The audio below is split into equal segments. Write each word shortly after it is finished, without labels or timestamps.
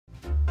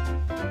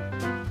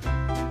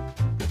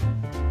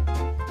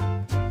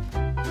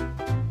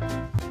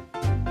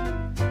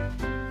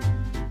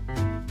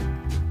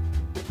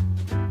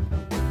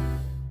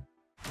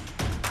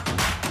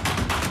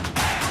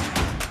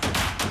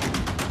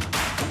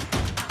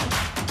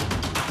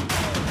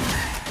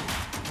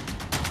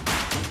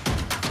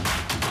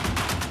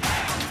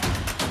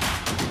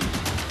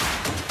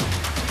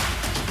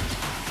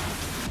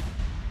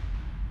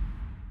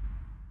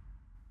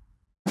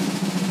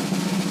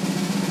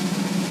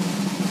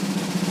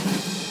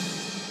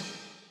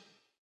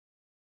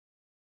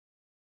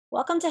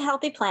Welcome to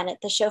Healthy Planet,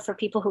 the show for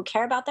people who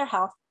care about their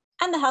health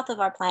and the health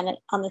of our planet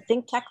on the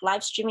ThinkTech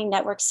live streaming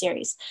network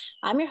series.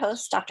 I'm your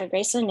host, Dr.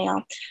 Grace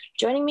O'Neil.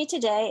 Joining me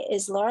today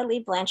is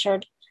Lauralee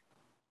Blanchard,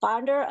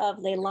 founder of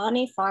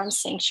Leilani Farm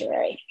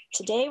Sanctuary.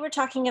 Today, we're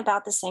talking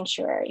about the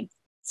sanctuary.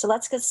 So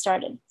let's get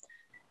started.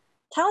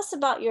 Tell us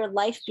about your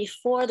life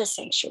before the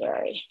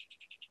sanctuary.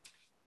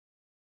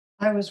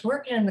 I was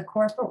working in the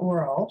corporate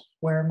world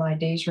where my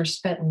days were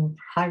spent in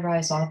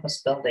high-rise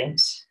office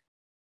buildings.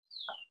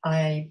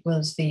 I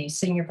was the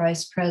senior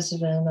vice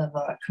president of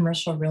a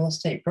commercial real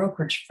estate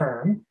brokerage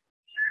firm,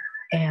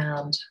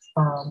 and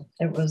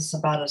it was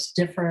about as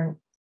different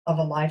of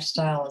a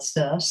lifestyle as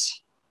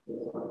this.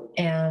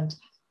 And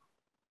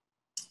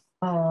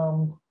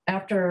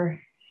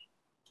after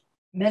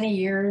many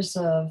years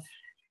of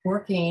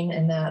working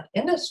in that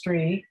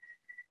industry,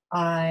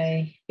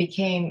 I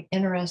became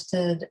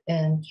interested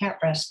in cat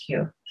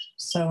rescue.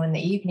 So in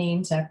the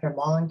evenings, after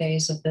long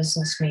days of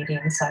business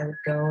meetings, I would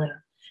go and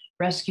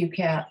rescue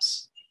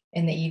cats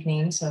in the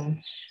evenings,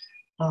 and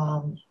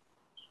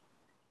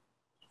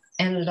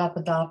ended up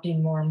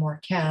adopting more and more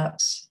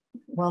cats.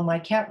 Well, my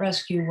cat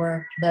rescue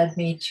work led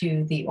me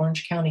to the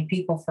Orange County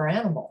People for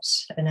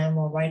Animals, an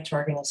animal rights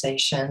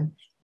organization.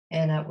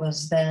 And it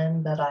was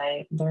then that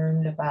I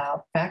learned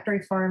about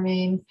factory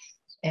farming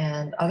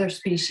and other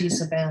species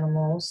of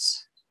animals,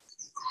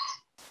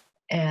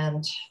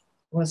 and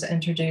was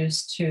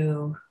introduced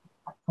to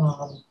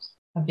a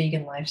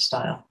vegan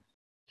lifestyle.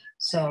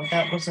 So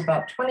that was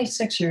about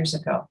 26 years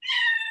ago.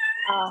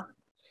 Wow.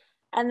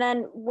 And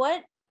then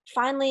what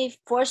finally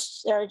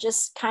forced or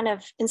just kind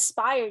of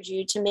inspired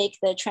you to make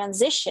the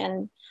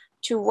transition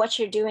to what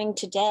you're doing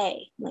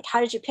today? Like, how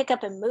did you pick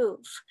up and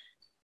move?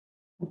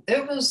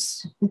 It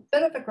was a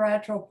bit of a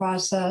gradual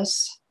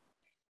process.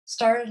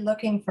 Started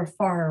looking for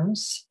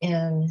farms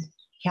in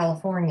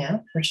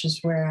California, which is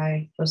where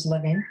I was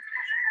living.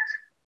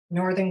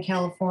 Northern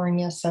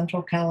California,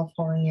 Central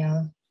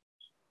California,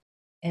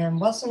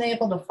 and wasn't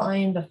able to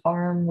find a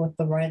farm with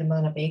the right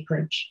amount of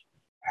acreage.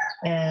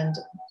 And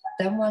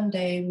then one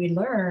day we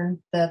learned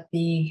that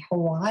the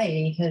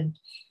Hawaii had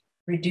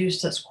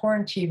reduced its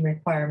quarantine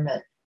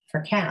requirement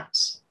for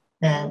cats.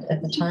 And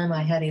at the time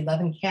I had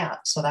 11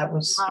 cats, so that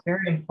was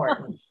very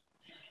important.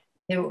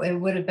 It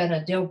would have been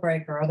a deal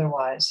breaker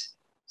otherwise.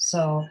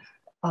 So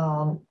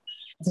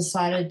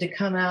decided to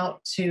come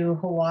out to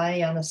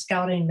Hawaii on a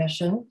scouting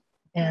mission.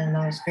 And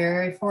I was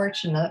very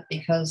fortunate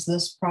because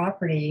this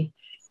property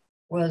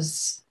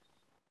was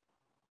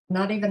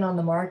not even on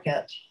the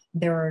market.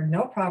 There were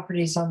no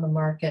properties on the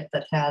market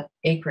that had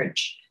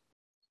acreage.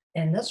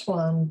 And this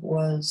one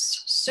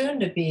was soon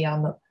to be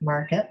on the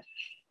market.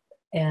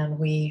 And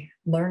we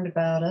learned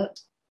about it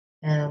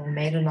and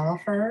made an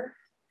offer.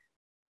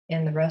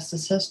 And the rest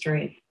is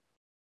history.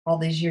 All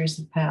these years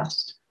have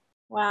passed.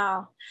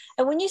 Wow.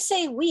 And when you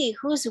say we,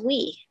 who's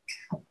we?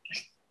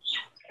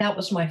 That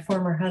was my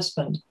former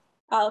husband.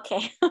 Oh,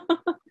 okay.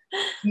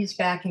 He's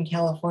back in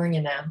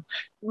California now.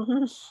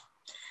 Mm-hmm.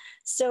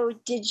 So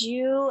did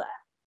you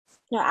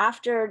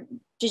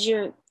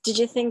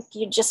think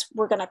you just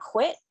were going to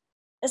quit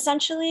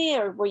essentially,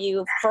 or were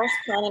you first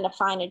planning to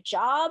find a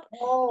job?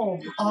 Oh,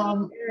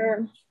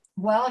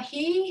 well,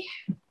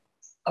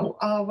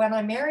 when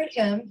I married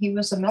him, he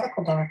was a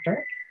medical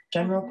doctor,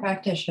 general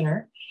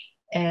practitioner,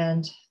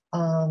 and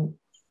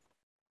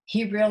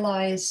he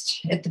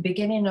realized at the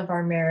beginning of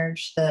our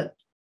marriage that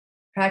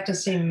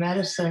practicing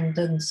medicine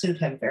didn't suit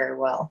him very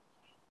well.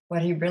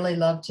 What he really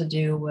loved to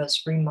do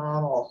was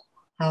remodel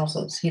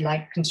houses. He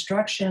liked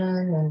construction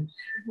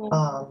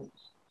and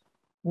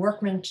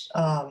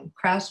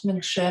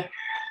craftsmanship,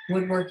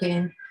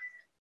 woodworking.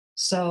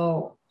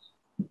 So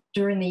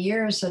during the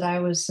years that I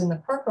was in the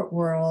corporate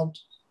world,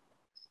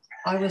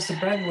 I was the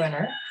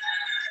breadwinner,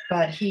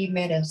 but he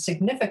made a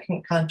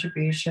significant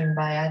contribution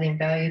by adding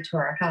value to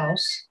our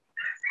house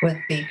with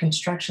the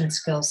construction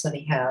skills that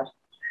he had.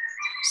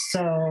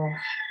 So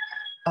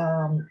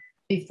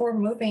before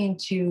moving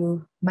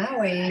to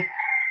Maui,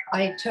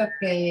 I took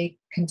a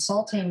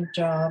consulting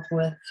job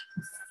with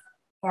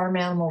Farm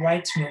Animal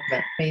Rights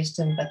Movement based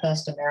in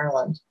Bethesda,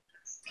 Maryland,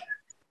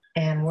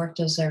 and worked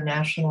as their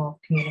national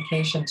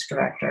communications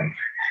director.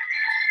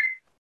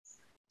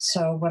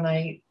 So when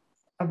I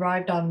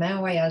arrived on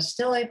Maui, I was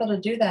still able to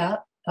do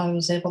that. I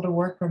was able to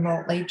work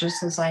remotely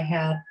just as I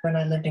had when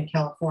I lived in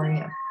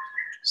California.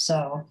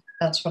 So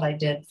that's what I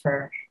did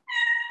for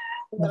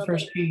the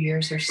first few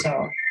years or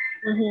so.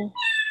 Mm-hmm.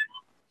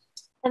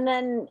 And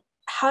then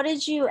how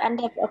did you end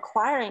up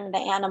acquiring the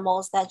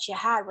animals that you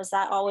had? Was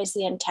that always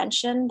the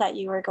intention that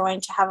you were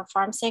going to have a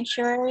farm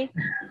sanctuary?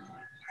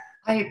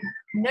 I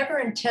never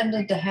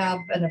intended to have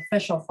an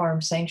official farm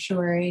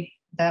sanctuary.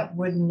 That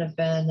wouldn't have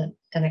been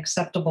an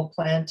acceptable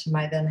plan to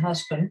my then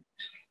husband.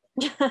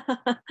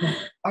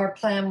 Our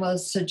plan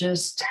was to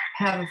just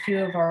have a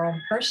few of our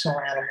own personal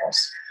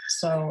animals.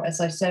 So as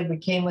I said, we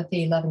came with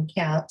the 11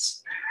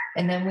 cats,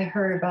 and then we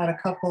heard about a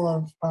couple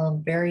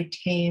of very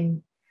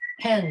tame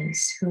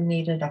hens who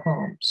needed a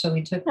home. So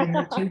we took in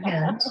the 2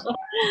 hens,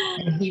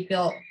 and he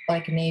built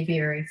like an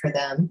aviary for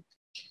them.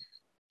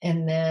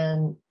 And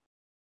then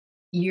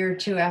a year or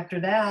two after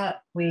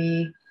that,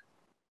 we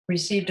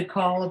received a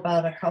call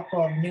about a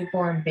couple of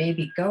newborn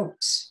baby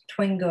goats,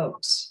 twin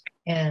goats.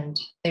 And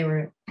they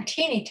were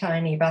teeny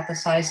tiny, about the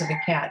size of a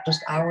cat,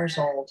 just hours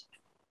old.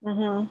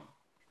 Mm-hmm.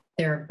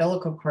 Their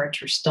umbilical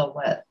cords were still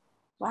wet.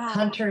 Wow.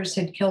 Hunters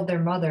had killed their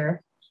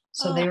mother,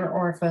 so they were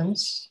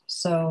orphans.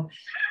 So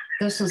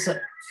this was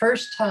the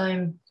first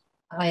time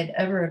I'd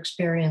ever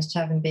experienced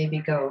having baby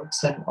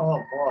goats. And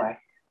oh boy,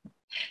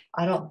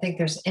 I don't think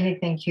there's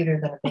anything cuter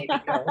than a baby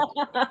goat.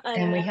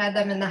 And we had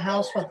them in the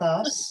house with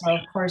us. So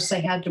of course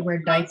they had to wear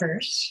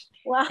diapers.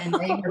 Wow. And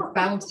they were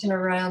bouncing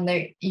around.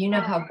 You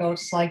know how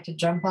goats like to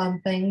jump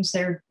on things?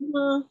 They're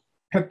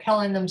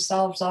propelling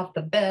themselves off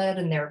the bed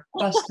and they're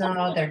busting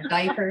out of their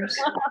diapers.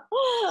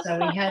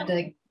 So we had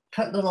to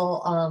put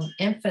little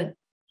infant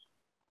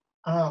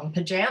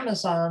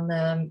pajamas on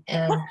them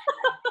and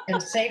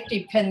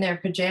safety pin their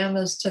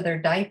pajamas to their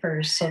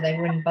diapers so they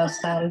wouldn't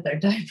bust out of their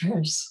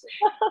diapers.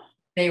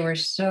 They were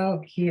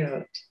so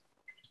cute.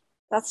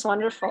 That's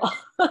wonderful.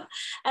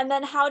 And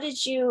then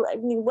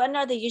when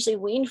are they usually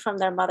weaned from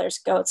their mother's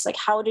goats? Like,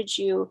 did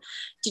you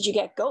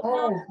get goat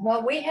milk?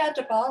 Well, we had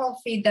to bottle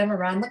feed them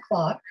around the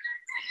clock.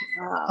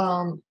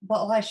 Wow.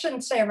 Well, I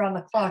shouldn't say around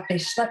the clock. They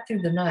slept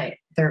through the night.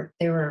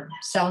 They were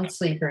sound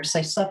sleepers.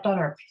 They slept on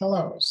our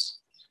pillows.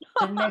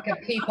 Didn't make a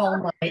peep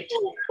all night.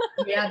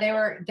 Yeah, they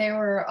were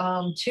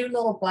two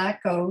little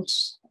black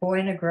goats, boy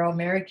and a girl,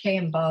 Mary Kay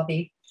and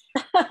Bobby.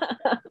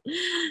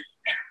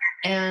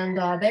 And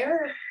they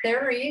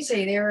were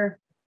easy. They were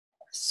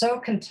so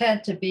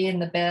content to be in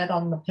the bed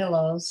on the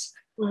pillows.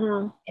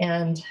 Mm-hmm.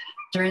 And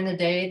during the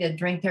day, they'd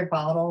drink their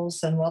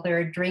bottles. And while they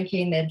were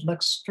drinking, they'd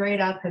look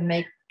straight up and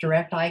make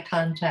direct eye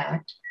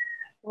contact.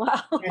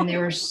 Wow. And they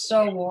were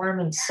so warm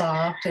and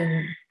soft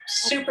and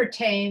super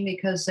tame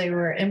because they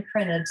were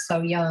imprinted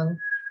so young.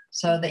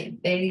 So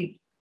they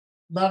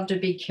loved to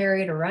be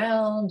carried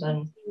around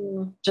and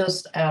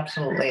just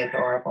absolutely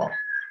adorable.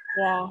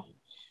 Yeah.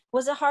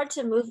 Was it hard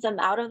to move them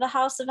out of the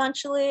house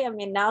eventually? I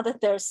mean, now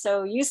that they're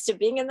so used to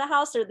being in the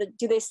house, or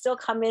do they still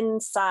come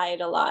inside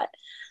a lot?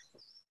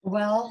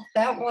 Well,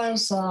 that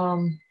was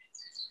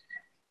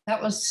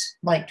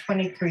like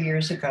 23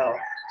 years ago.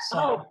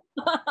 So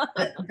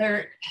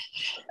they're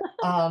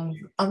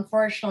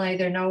unfortunately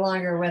they're no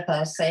longer with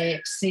us.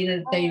 They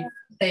completed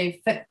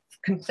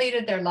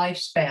their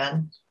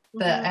lifespan.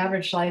 The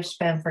average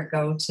lifespan for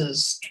goats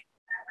is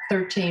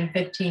 13,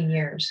 15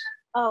 years.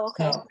 Oh,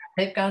 okay. So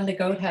they've gone to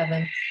goat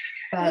heaven.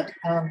 But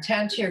to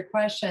answer your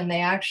question,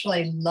 they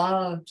actually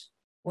loved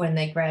when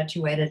they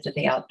graduated to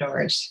the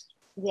outdoors.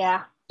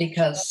 Yeah.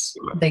 Because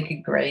they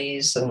could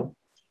graze and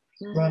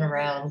run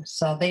around.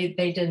 So they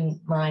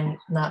didn't mind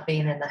not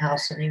being in the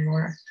house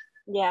anymore.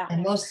 Yeah.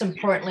 And most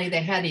importantly,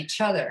 they had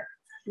each other,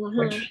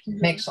 which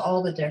makes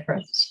all the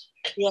difference.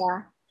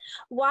 Yeah.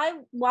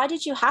 Why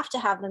did you have to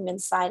have them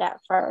inside at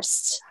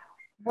first?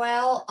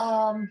 Well,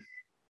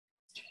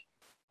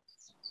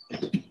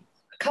 a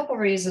couple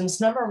reasons.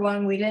 Number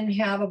one, we didn't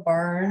have a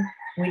barn.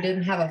 We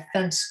didn't have a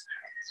fenced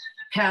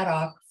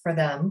paddock for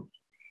them.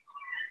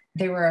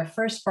 They were our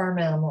first farm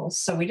animals,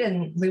 so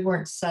we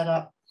weren't set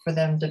up for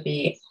them to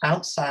be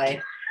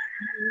outside.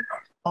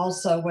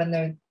 Also, when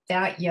they're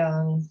that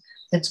young,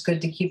 it's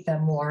good to keep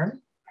them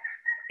warm.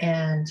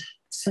 And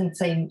since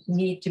they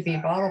need to be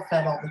bottle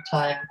fed all the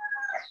time,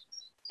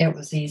 it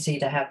was easy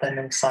to have them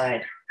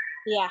inside.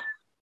 Yeah,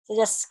 so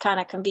just kind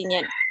of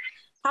convenient.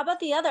 How about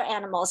the other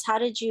animals? How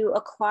did you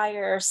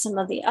acquire some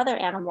of the other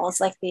animals,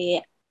 like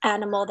the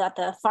animal that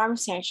the farm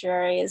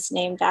sanctuary is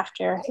named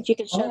after? If you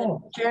could show the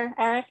picture,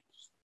 Eric.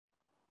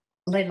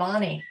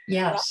 Leilani,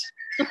 yes.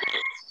 Yeah.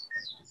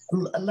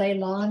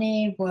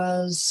 Leilani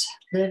was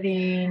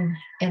living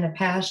in a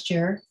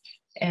pasture,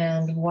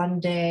 and one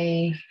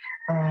day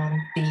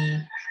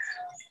the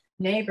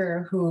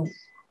neighbor who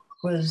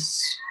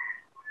was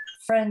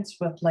friends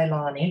with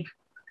Leilani,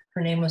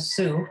 her name was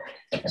Sue.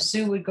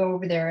 Sue would go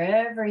over there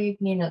every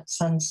evening at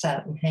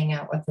sunset and hang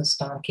out with this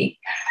donkey,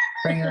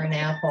 bring her an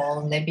apple,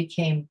 and they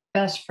became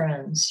best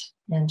friends.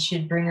 And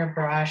she'd bring her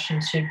brush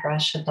and she'd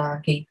brush the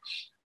donkey.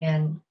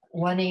 And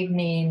one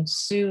evening,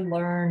 Sue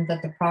learned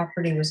that the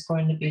property was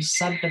going to be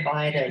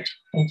subdivided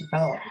and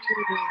developed.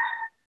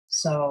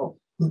 So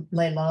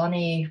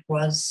Leilani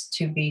was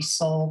to be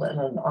sold at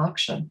an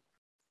auction,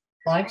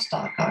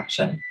 livestock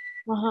auction.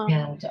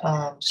 And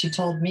she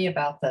told me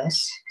about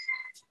this.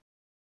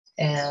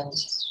 And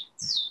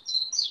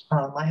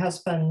my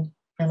husband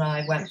and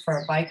I went for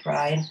a bike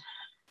ride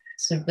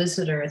to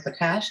visit her at the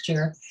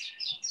pasture.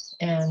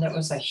 And it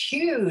was a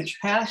huge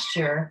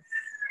pasture.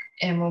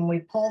 And when we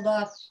pulled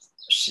up,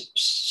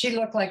 she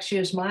looked like she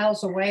was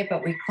miles away,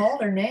 but we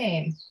called her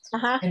name.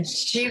 And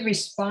she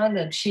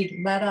responded.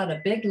 She let out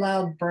a big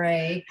loud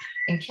bray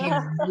and came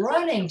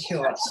running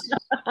to us.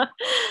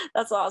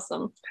 That's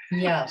awesome.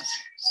 Yes.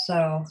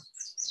 So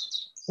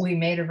we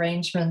made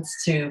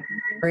arrangements to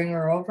bring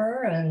her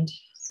over, and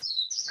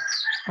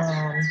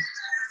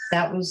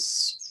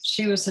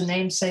she was the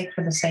namesake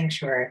for the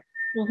sanctuary.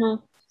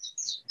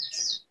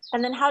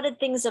 And then how did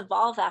things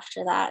evolve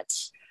after that?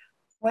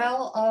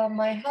 Well,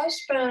 my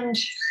husband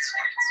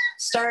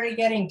started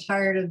getting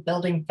tired of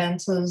building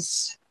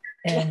fences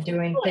and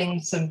doing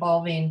things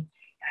involving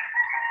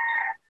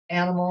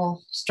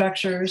animal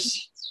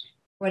structures.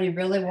 What he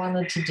really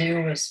wanted to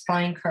do was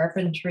find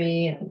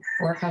carpentry and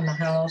work on the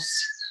house.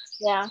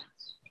 Yeah.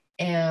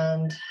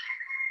 And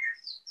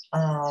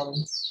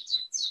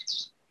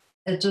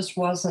it just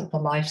wasn't the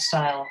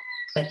lifestyle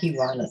that he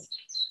wanted.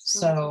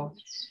 So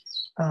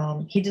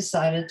he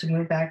decided to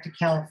move back to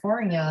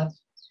California,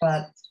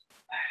 but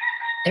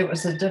it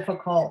was a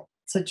difficult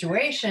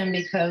situation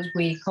because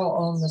we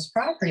co-own this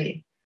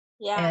property.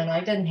 Yeah. And I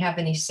didn't have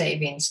any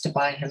savings to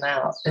buy him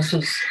out. This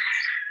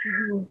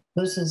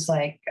is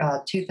like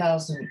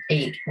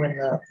 2008 when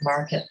the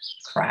market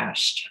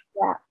crashed.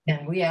 Yeah.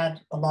 And we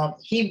had a lot.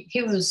 He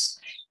was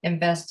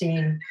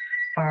investing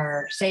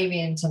our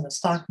savings in the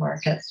stock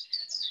market.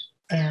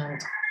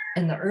 And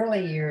in the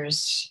early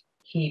years,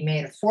 he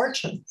made a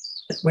fortune,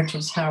 which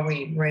is how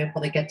we were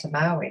able to get to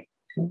Maui.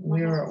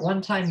 We were at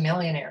one time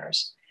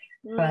millionaires,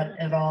 but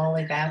it all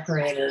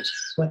evaporated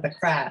with the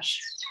crash.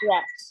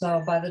 Yeah.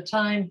 So by the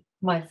time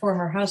my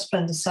former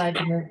husband decided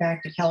to move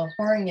back to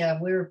California,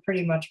 we were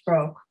pretty much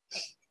broke.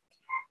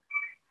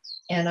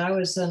 And I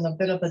was in a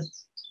bit of a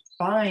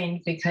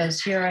bind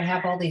because here I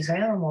have all these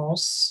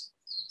animals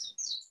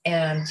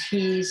and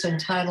he's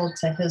entitled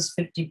to his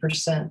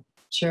 50%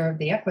 share of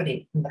the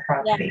equity in the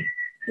property.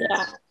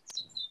 Yeah.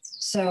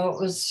 So it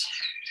was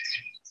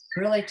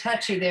really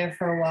touchy there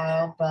for a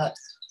while, but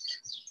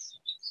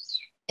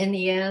in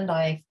the end,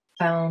 I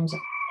found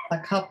a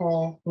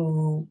couple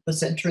who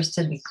was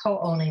interested in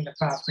co-owning the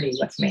property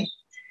with me.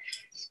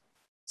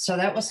 So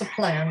that was the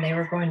plan. They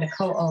were going to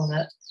co-own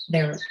it.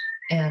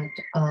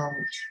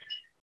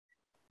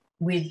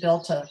 We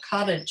built a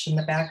cottage in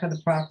the back of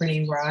the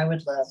property where I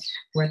would live,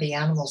 where the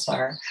animals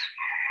are,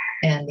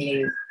 and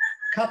the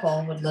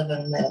couple would live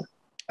in the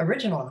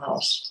original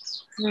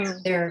house.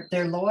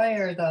 Their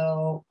lawyer,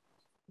 though,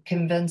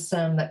 convinced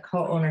them that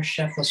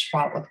co-ownership was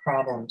fraught with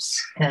problems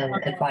and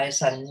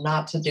advised them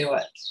not to do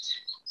it.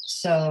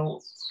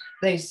 So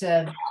they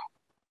said,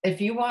 if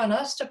you want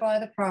us to buy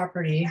the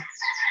property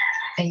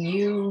and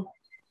you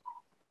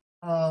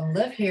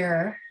live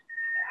here,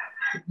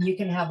 you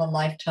can have a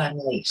lifetime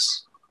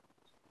lease.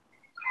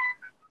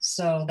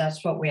 So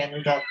that's what we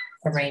ended up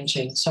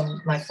arranging. So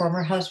my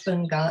former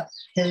husband got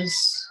his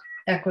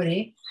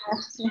equity,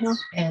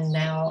 and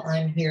now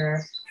I'm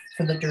here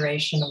for the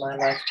duration of my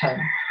lifetime.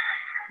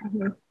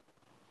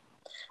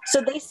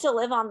 So they still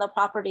live on the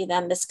property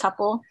then, this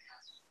couple?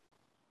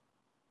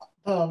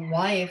 The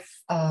wife,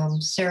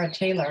 Sarah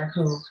Taylor,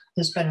 who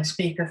has been a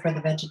speaker for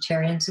the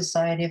Vegetarian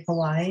Society of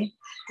Hawaii,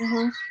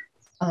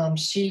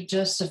 she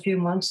just a few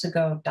months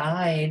ago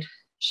died.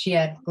 She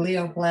had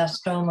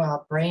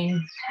glioblastoma, a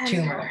brain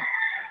tumor.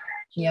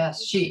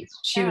 Yes, she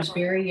was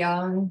very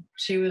young.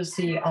 She was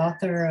the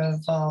author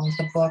of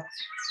the book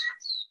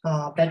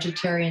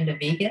Vegetarian to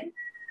Vegan.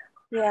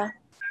 Yeah.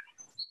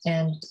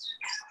 And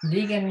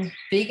vegan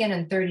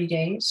in 30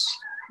 days.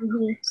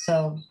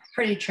 So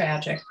pretty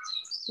tragic.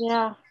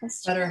 Yeah.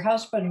 But her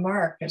husband,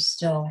 Mark, is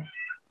still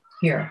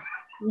here.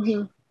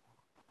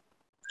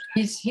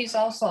 He's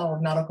also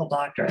a medical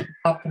doctor,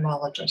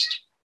 ophthalmologist.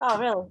 Oh,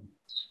 really?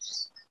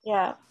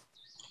 Yeah.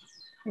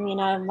 I mean,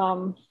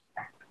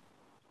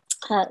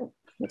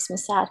 makes me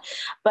sad.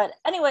 But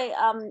anyway,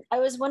 I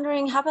was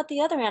wondering, how about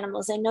the other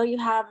animals? I know you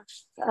have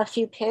a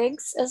few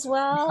pigs as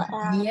well.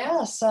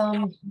 Yes,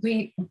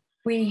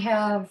 we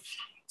have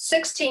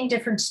 16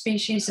 different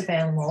species of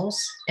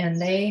animals,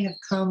 and they have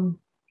come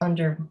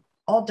under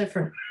all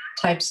different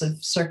types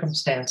of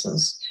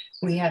circumstances.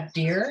 We have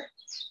deer.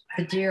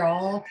 The deer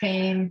all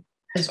came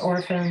as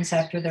orphans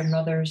after their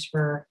mothers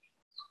were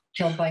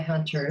killed by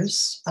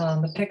hunters.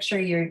 The picture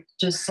you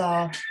just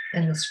saw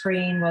in the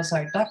screen was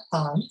our duck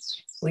pond.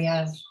 We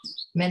have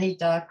many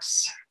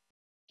ducks,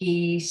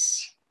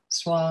 geese,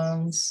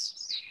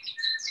 swans,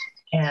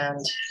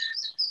 and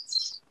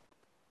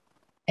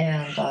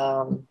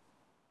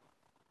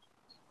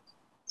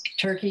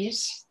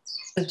turkeys.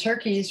 The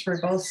turkeys were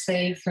both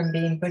saved from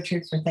being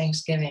butchered for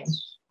Thanksgiving.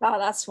 Oh,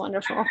 that's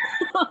wonderful.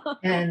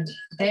 And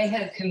they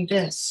have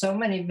convinced so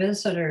many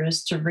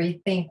visitors to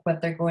rethink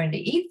what they're going to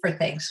eat for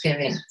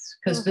Thanksgiving,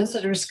 because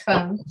visitors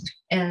come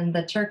and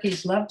the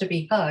turkeys love to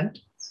be hugged.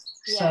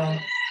 So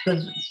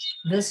the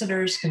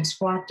visitors can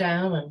squat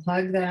down and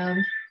hug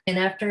them. And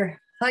after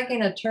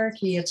hugging a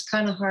turkey, it's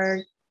kind of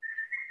hard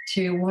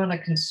to want to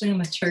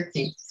consume a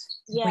turkey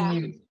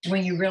when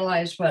you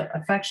realize what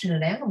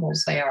affectionate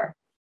animals they are.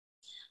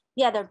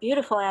 Yeah, they're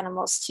beautiful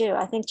animals too.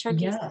 I think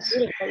turkeys are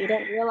beautiful. You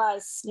don't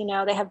realize,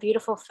 they have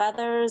beautiful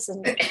feathers,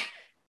 and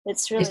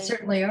it's really. They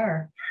certainly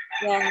are.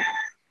 Yeah.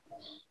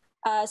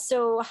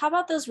 So how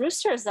about those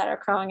roosters that are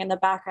crowing in the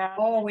background?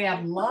 Oh, we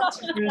have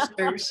lots of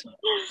roosters.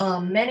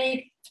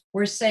 Many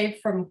were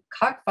saved from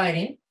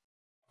cockfighting.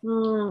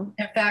 In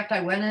fact,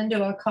 I went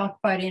into a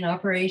cockfighting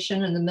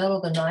operation in the middle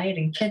of the night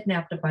and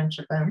kidnapped a bunch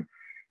of them.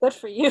 Good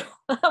for you.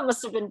 That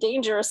must have been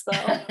dangerous, though.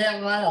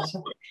 It was.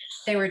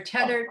 They were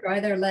tethered by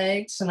their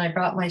legs, and I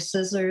brought my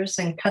scissors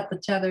and cut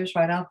the tethers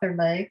right off their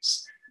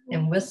legs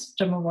and whisked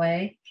them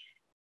away.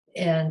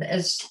 And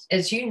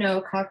as you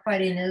know,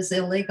 cockfighting is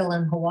illegal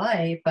in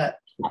Hawaii, but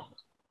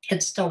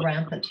it's still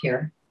rampant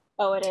here.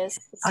 Oh, it is.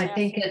 I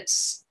think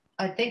it's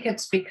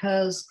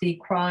because the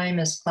crime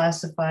is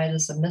classified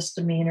as a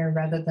misdemeanor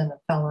rather than a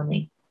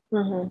felony.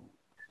 Mm-hmm.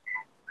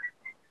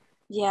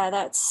 Yeah,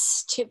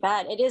 that's too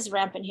bad. It is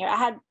rampant here. I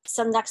had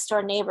some next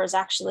door neighbors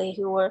actually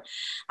who were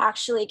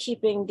actually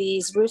keeping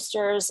these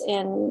roosters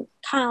in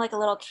kind of like a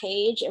little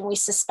cage, and we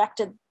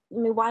suspected, I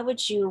mean, why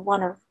would you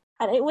want to?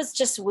 And it was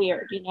just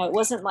weird, you know, it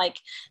wasn't like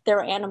they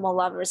were animal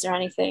lovers or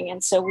anything.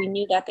 And so we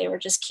knew that they were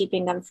just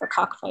keeping them for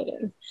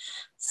cockfighting.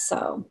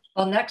 So,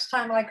 well, next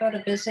time I go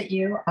to visit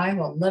you, I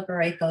will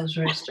liberate those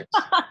roosters.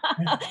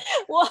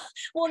 well,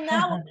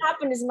 now what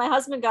happened is my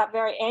husband got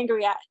very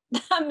angry at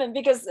them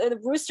because the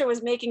rooster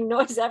was making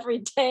noise every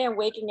day and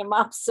waking him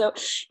up. So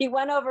he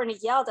went over and he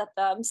yelled at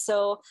them.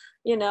 So,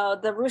 you know,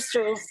 the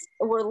roosters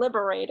were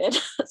liberated.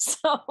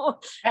 So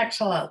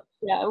excellent.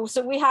 Yeah,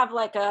 so we have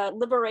like a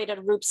liberated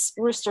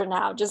rooster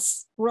now,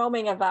 just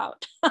roaming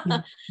about.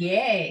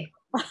 Yay!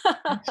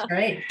 That's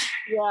great.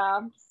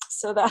 Yeah,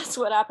 so that's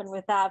what happened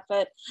with that.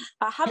 But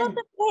how about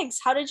the pigs?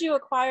 How did you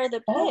acquire the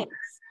pigs?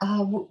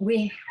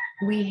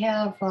 We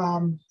have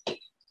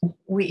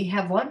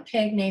one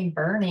pig named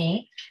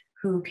Bernie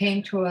who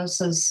came to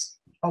us as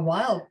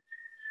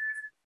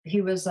he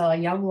was a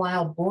young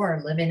wild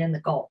boar living in the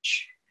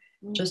gulch,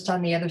 just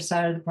on the other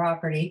side of the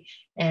property.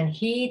 And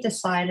he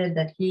decided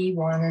that he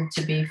wanted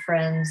to be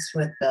friends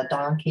with the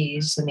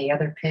donkeys and the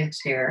other pigs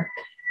here.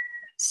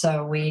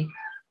 So we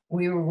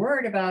were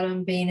worried about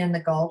him being in the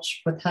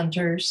gulch with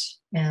hunters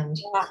and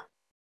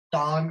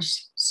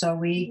dogs. So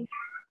we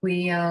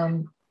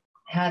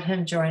had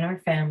him join our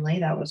family.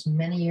 That was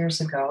many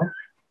years ago.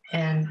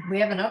 And we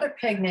have another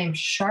pig named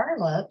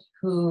Charlotte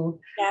who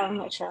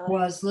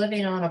was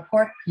living on a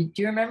pork. Do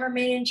you remember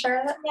meeting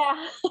Charlotte?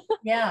 Yeah.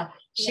 Yeah.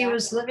 She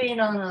was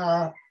living on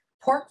a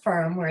pork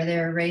farm where they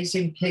were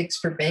raising pigs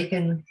for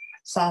bacon,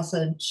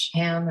 sausage,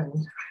 ham,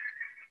 and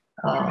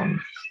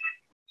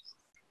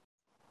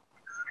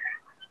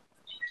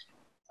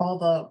all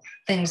the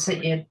things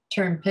that you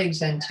turn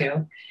pigs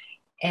into.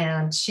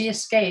 And she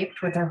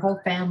escaped with her whole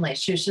family.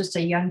 She was just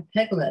a young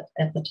piglet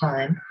at the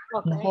time.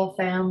 Okay. And the whole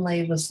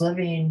family was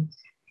living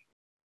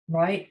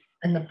right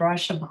in the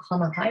brush of the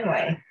Hana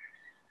Highway.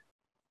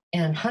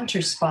 And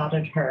hunters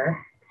spotted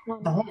her,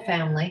 the whole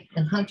family,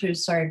 and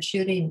hunters started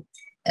shooting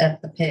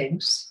at the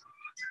pigs.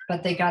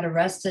 But they got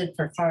arrested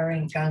for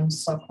firing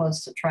guns so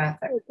close to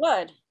traffic. Oh,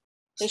 good.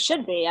 They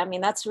should be. I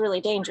mean, that's really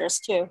dangerous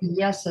too.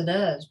 Yes, it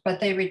is. But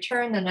they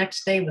returned the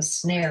next day with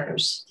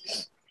snares.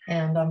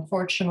 And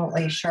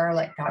unfortunately,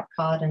 Charlotte got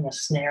caught in a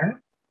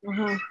snare.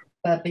 Mm-hmm.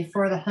 But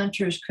before the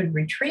hunters could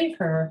retrieve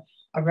her,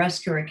 a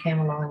rescuer came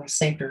along and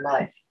saved her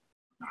life.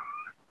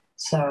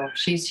 So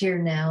she's here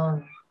now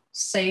and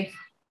safe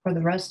for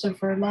the rest of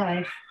her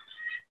life.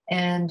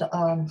 And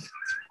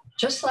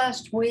just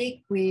last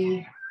week,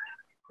 we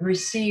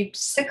received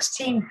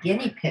 16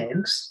 guinea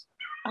pigs.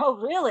 Oh,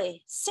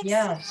 really? 16?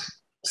 Yes,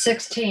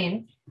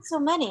 16. So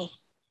many.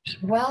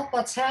 Well,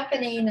 what's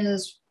happening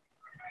is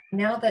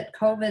now that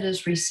COVID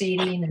is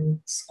receding and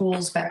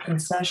school's back in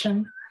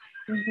session,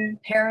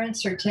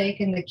 parents are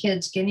taking the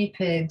kids' guinea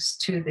pigs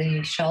to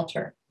the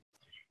shelter.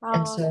 Oh.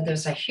 And so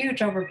there's a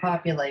huge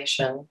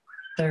overpopulation.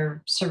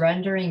 They're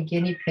surrendering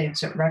guinea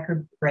pigs at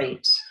record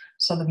rates.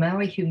 So the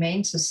Maui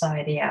Humane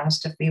Society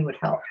asked if we would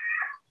help.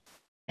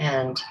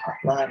 And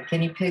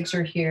guinea pigs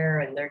are here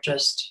and they're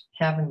just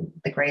having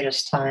the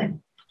greatest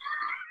time.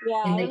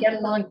 Yeah. And they get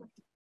along.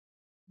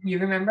 You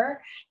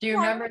remember? Do you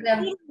remember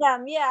them?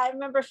 Yeah, I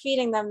remember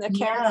feeding them the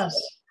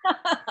carrots.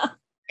 Yes.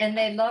 And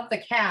they love the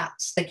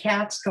cats. The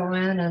cats go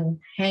in and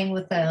hang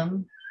with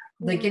them.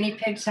 The guinea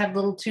pigs have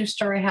little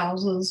 2-story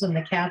houses and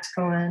the cats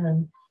go in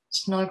and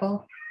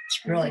snuggle.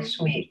 It's really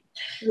sweet.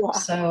 Yeah.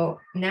 So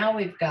now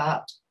we've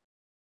got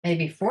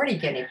maybe 40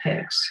 guinea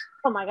pigs.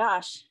 Oh my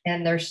gosh.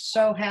 And they're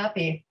so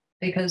happy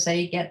because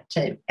they get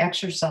to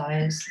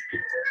exercise.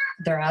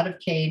 They're out of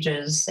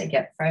cages. They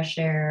get fresh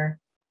air,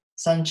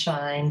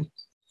 sunshine,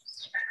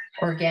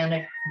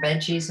 organic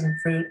veggies and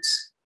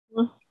fruits.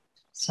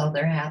 So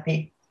they're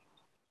happy.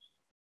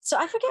 So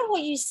I forget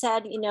what you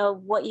said,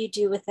 what you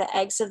do with the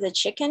eggs of the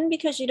chicken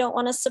because you don't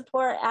want to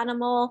support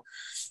animal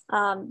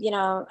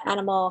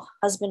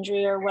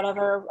husbandry or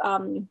whatever.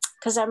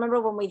 Because I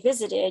remember when we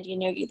visited,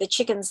 the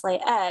chickens lay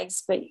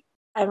eggs, but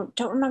I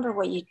don't remember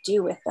what you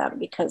do with them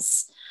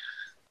because.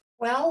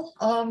 Well,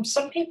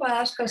 some people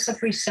ask us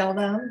if we sell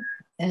them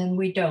and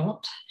we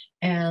don't.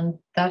 And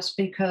that's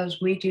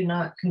because we do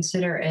not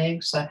consider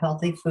eggs a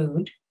healthy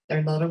food.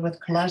 They're loaded with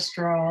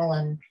cholesterol.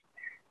 And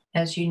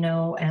as you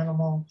know,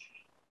 animal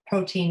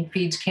protein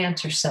feeds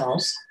cancer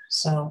cells.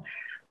 So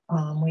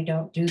we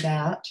don't do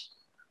that.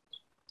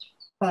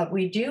 But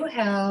we do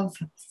have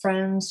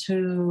friends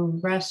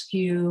who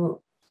rescue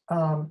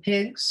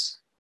pigs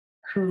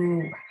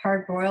who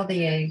hard boil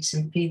the eggs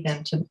and feed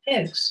them to the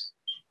pigs.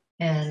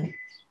 And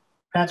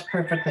that's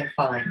perfectly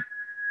fine.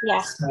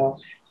 Yeah. So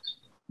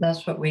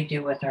that's what we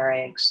do with our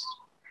eggs.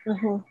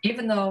 Mm-hmm.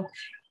 Even though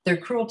they're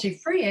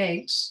cruelty-free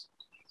eggs,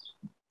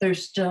 they're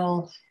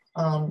still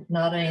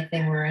not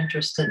anything we're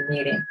interested in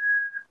eating.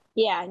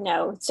 Yeah,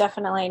 no, it's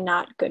definitely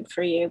not good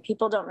for you.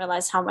 People don't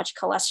realize how much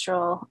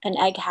cholesterol an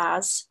egg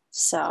has.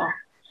 So,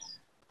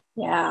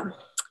 yeah.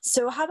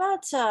 So how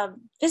about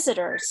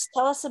visitors?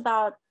 Tell us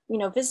about,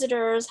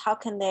 visitors. How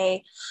can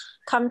they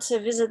come to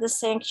visit the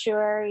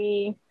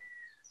sanctuary?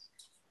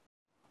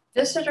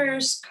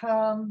 Visitors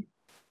come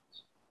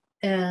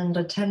and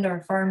attend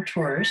our farm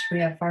tours. We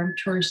have farm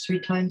tours 3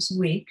 times a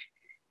week,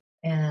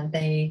 and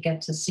they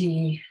get to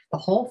see the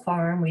whole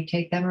farm. We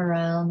take them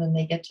around and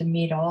they get to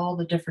meet all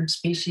the different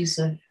species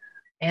of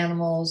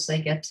animals.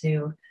 They get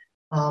to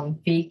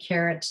feed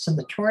carrots to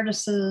the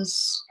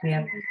tortoises. We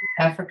have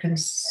African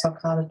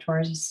sulcata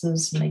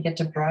tortoises, and they get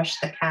to brush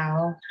the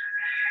cow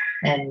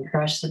and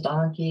brush the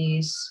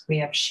donkeys. We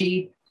have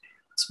sheep.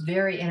 It's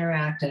very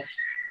interactive.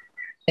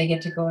 They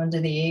get to go into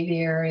the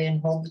aviary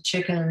and hold the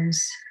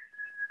chickens.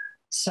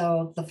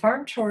 So the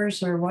farm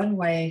tours are one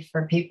way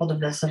for people to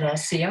visit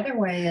us. The other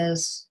way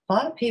is a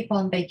lot of people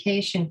on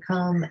vacation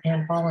come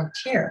and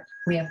volunteer.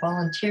 We have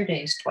volunteer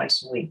days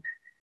twice a week.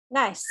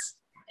 Nice.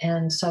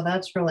 And so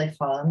that's really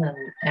fun. And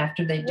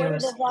after they do What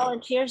do the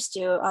volunteers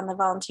do on the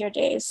volunteer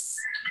days?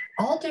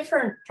 All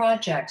different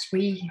projects.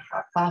 We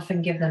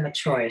often give them a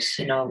choice.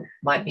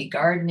 Might be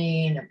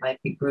gardening, it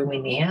might be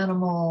grooming the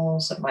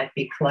animals, it might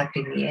be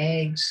collecting the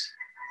eggs.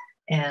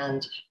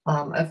 And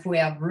if we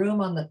have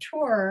room on the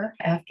tour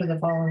after the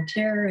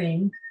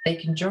volunteering, they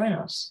can join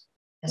us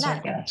as our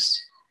guests.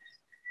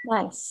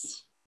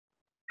 Nice.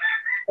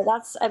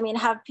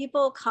 Have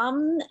people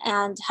come,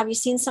 and have you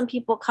seen some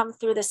people come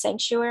through the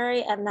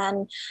sanctuary and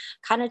then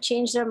kind of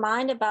change their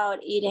mind about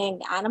eating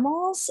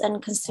animals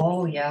and consuming?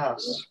 Oh,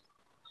 yes.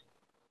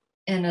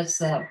 And it's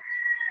the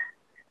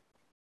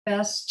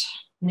best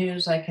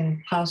news I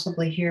can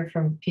possibly hear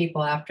from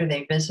people after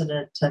they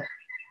visited to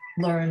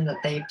learn that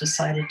they've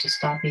decided to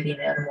stop eating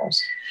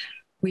animals.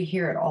 We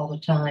hear it all the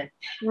time.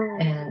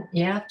 And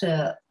you have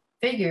to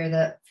figure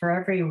that for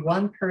every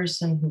one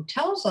person who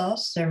tells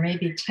us, there may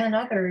be 10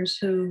 others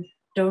who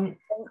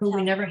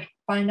we never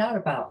find out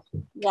about.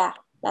 Yeah,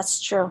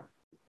 that's true.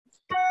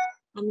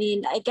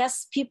 I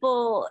guess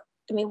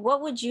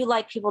what would you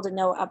like people to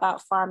know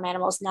about farm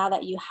animals now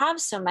that you have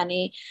so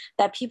many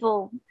that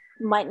people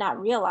might not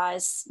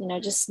realize,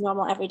 just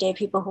normal everyday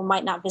people who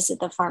might not visit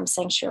the farm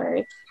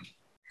sanctuary?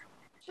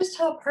 Just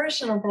how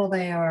personable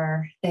they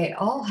are. They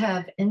all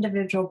have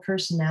individual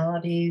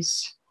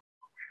personalities.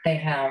 They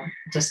have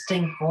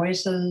distinct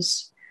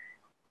voices.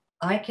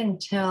 I can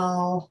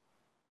tell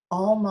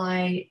all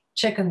my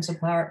chickens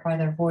apart by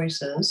their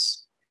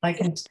voices. I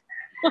can.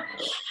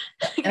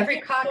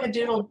 Every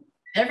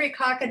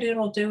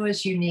cockadoodle do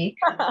is unique.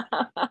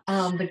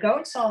 The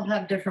goats all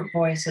have different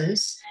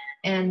voices,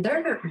 and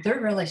they're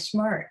really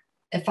smart.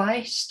 If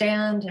I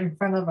stand in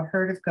front of a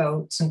herd of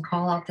goats and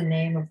call out the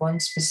name of one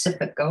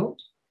specific goat,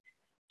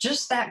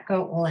 just that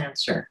goat will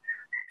answer.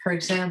 For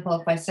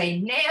example, if I say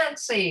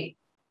Nancy,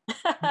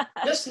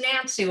 just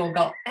Nancy will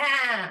go,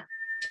 ah.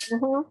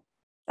 Mm-hmm.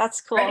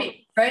 That's cool.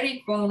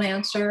 Freddie won't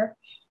answer,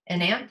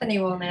 and Anthony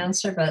won't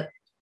answer, but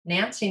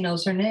Nancy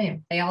knows her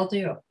name. They all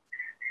do.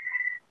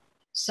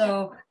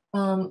 So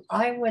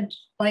I would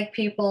like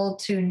people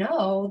to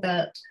know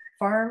that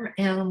farm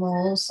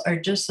animals are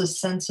just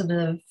as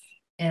sensitive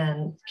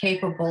and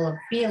capable of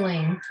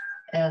feeling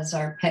as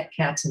our pet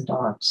cats and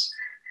dogs.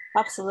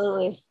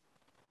 Absolutely.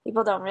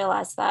 People don't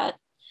realize that.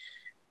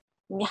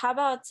 How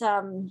about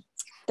the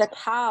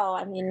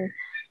cow?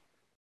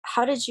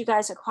 How did you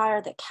guys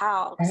acquire the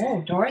cow?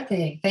 Oh,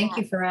 Dorothy, thank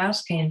you for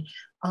asking.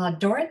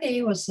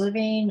 Dorothy was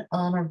living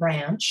on a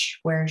ranch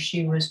where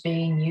she was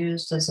being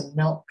used as a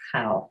milk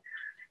cow.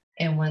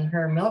 And when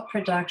her milk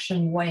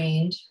production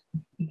waned,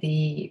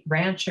 the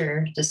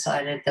rancher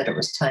decided that it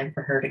was time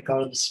for her to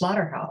go to the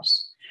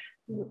slaughterhouse.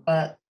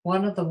 But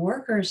one of the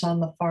workers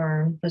on the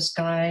farm, this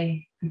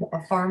guy,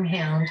 a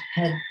farmhand,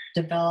 had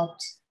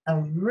developed a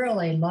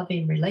really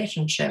loving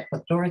relationship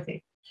with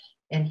Dorothy.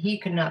 And he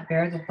could not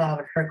bear the thought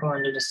of her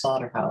going to the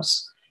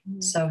slaughterhouse. Mm-hmm.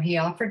 So he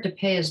offered to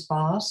pay his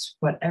boss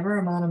whatever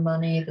amount of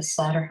money the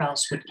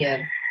slaughterhouse would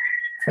give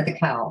for the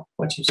cow,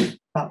 which was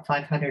about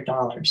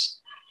 $500.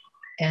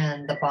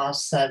 And the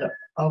boss said,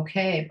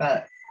 okay,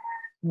 but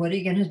what are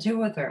you going to do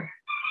with her?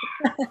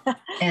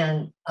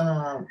 And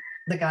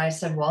the guy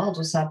said, well, I'll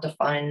just have to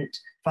find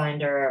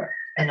her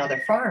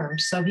another farm.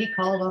 So he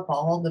called up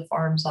all the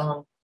farms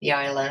on the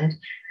island,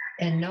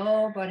 and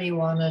nobody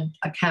wanted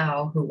a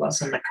cow who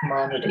wasn't a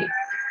commodity.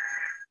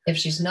 If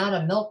she's not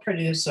a milk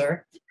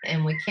producer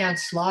and we can't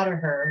slaughter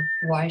her,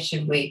 why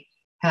should we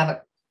have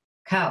a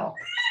cow?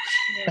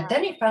 Yeah. But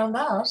then he found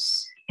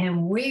us,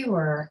 and we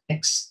were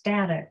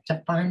ecstatic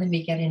to finally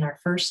be getting our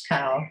first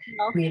cow.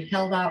 Okay. We had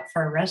held out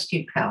for a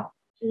rescue cow.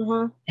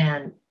 Mm-hmm.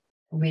 And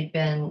we'd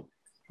been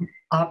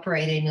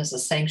operating as a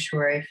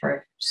sanctuary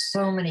for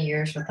so many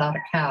years without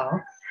a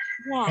cow.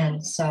 Yeah.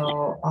 And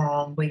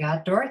so we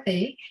got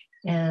Dorothy,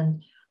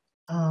 and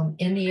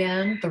in the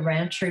end, the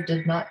rancher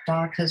did not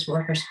dock his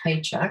worker's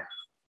paycheck.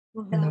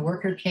 And the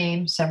worker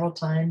came several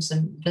times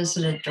and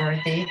visited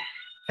Dorothy,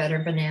 fed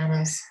her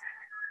bananas.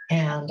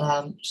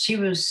 And she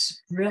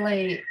was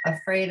really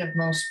afraid of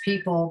most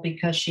people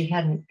because she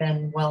hadn't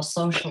been well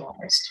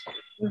socialized.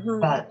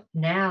 But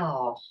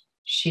now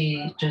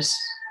she just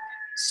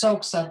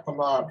soaks up the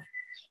love.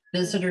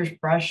 Visitors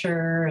brush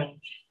her and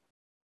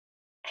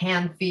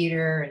hand feed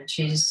her, and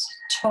she's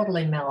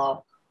totally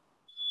mellow.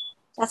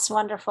 That's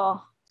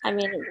wonderful. I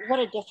mean, what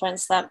a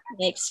difference that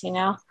makes, you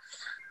know?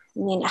 I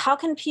mean, how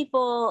can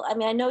people, I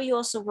mean, I know you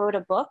also wrote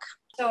a book.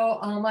 So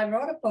I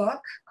wrote a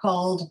book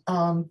called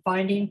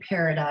Finding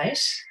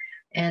Paradise,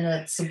 and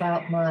it's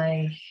about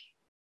my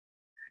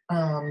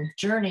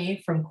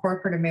journey from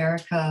corporate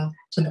America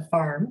to the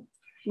farm.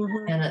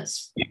 And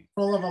it's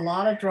full of a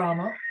lot of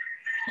drama.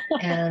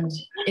 And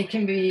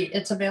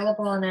it's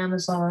available on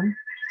Amazon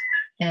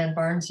and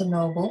Barnes and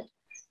Noble.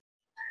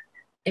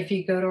 If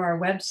you go to our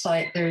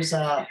website, there's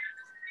a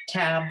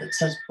tab that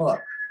says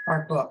book,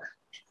 our book.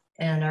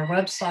 And our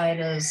website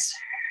is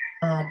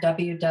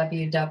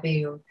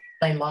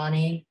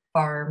www.Leilani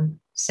Farm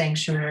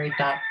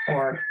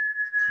Sanctuary.org,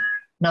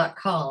 not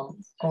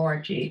com,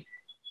 org.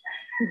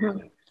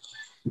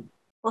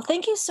 Well,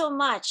 thank you so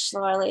much,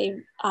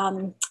 Lauralee.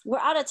 We're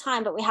out of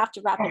time, but we have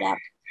to wrap it up.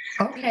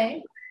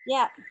 Okay.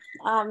 Yeah.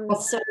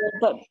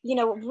 But, you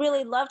know,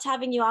 really loved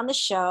having you on the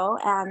show,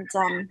 and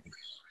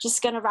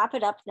just going to wrap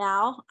it up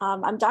now.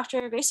 I'm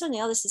Dr. Grace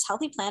O'Neil. This is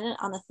Healthy Planet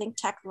on the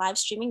ThinkTech live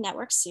streaming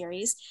network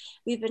series.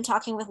 We've been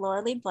talking with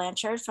Lauralee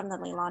Blanchard from the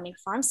Leilani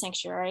Farm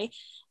Sanctuary.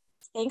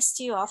 Thanks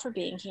to you all for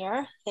being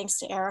here. Thanks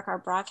to Eric, our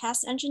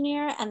broadcast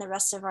engineer, and the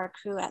rest of our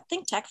crew at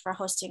ThinkTech for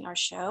hosting our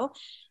show.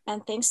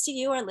 And thanks to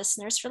you, our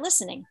listeners, for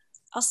listening.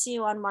 I'll see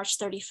you on March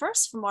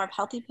 31st for more of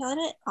Healthy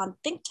Planet on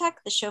ThinkTech,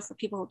 the show for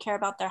people who care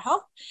about their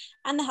health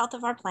and the health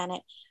of our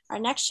planet. Our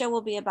next show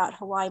will be about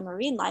Hawaii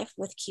marine life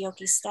with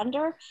Keoki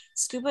Stender,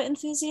 scuba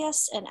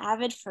enthusiast and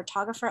avid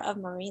photographer of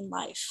marine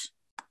life.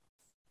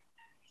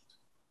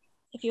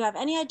 If you have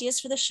any ideas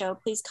for the show,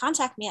 please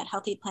contact me at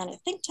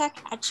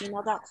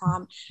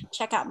healthyplanetthinktech@gmail.com.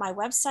 Check out my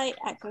website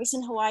at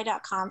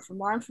graceinhawaii.com for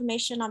more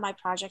information on my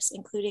projects,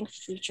 including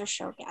future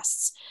show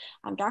guests.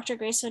 I'm Dr.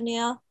 Grace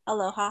O'Neil.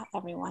 Aloha,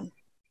 everyone.